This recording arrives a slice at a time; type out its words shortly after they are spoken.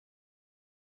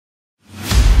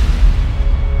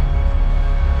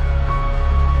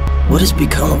What has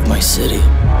become of my city?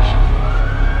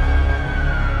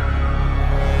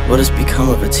 What has become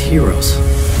of its heroes?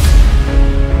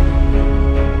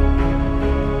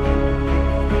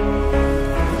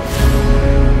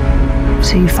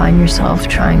 So you find yourself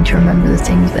trying to remember the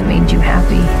things that made you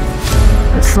happy.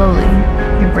 But slowly,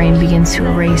 your brain begins to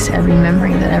erase every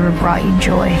memory that ever brought you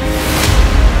joy.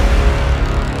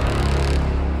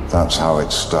 That's how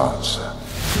it starts.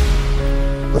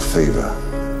 The fever,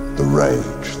 the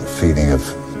rage, the feeling of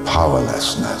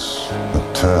powerlessness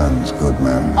that turns good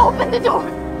men. Open the door!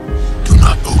 Do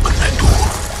not open that door.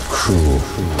 Cruel.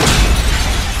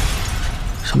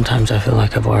 Sometimes I feel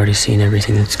like I've already seen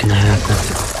everything that's gonna happen.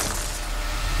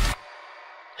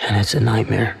 And it's a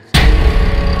nightmare.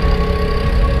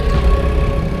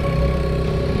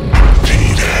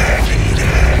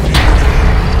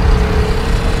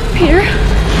 Peter,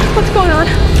 what's going on?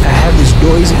 I have this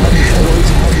noise in my head.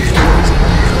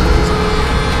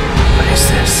 What is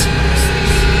this?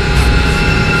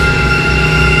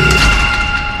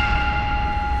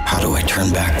 How do I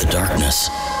turn back the darkness?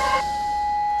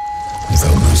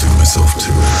 Without losing myself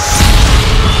to it.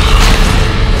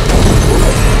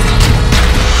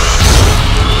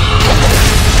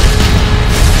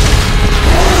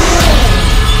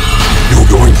 You're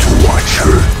going to watch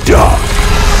her die.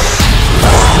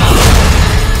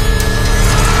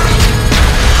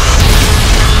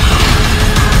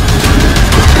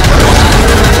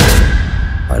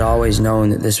 I'd always known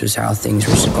that this was how things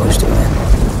were supposed to end,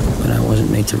 but I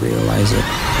wasn't made to realize it.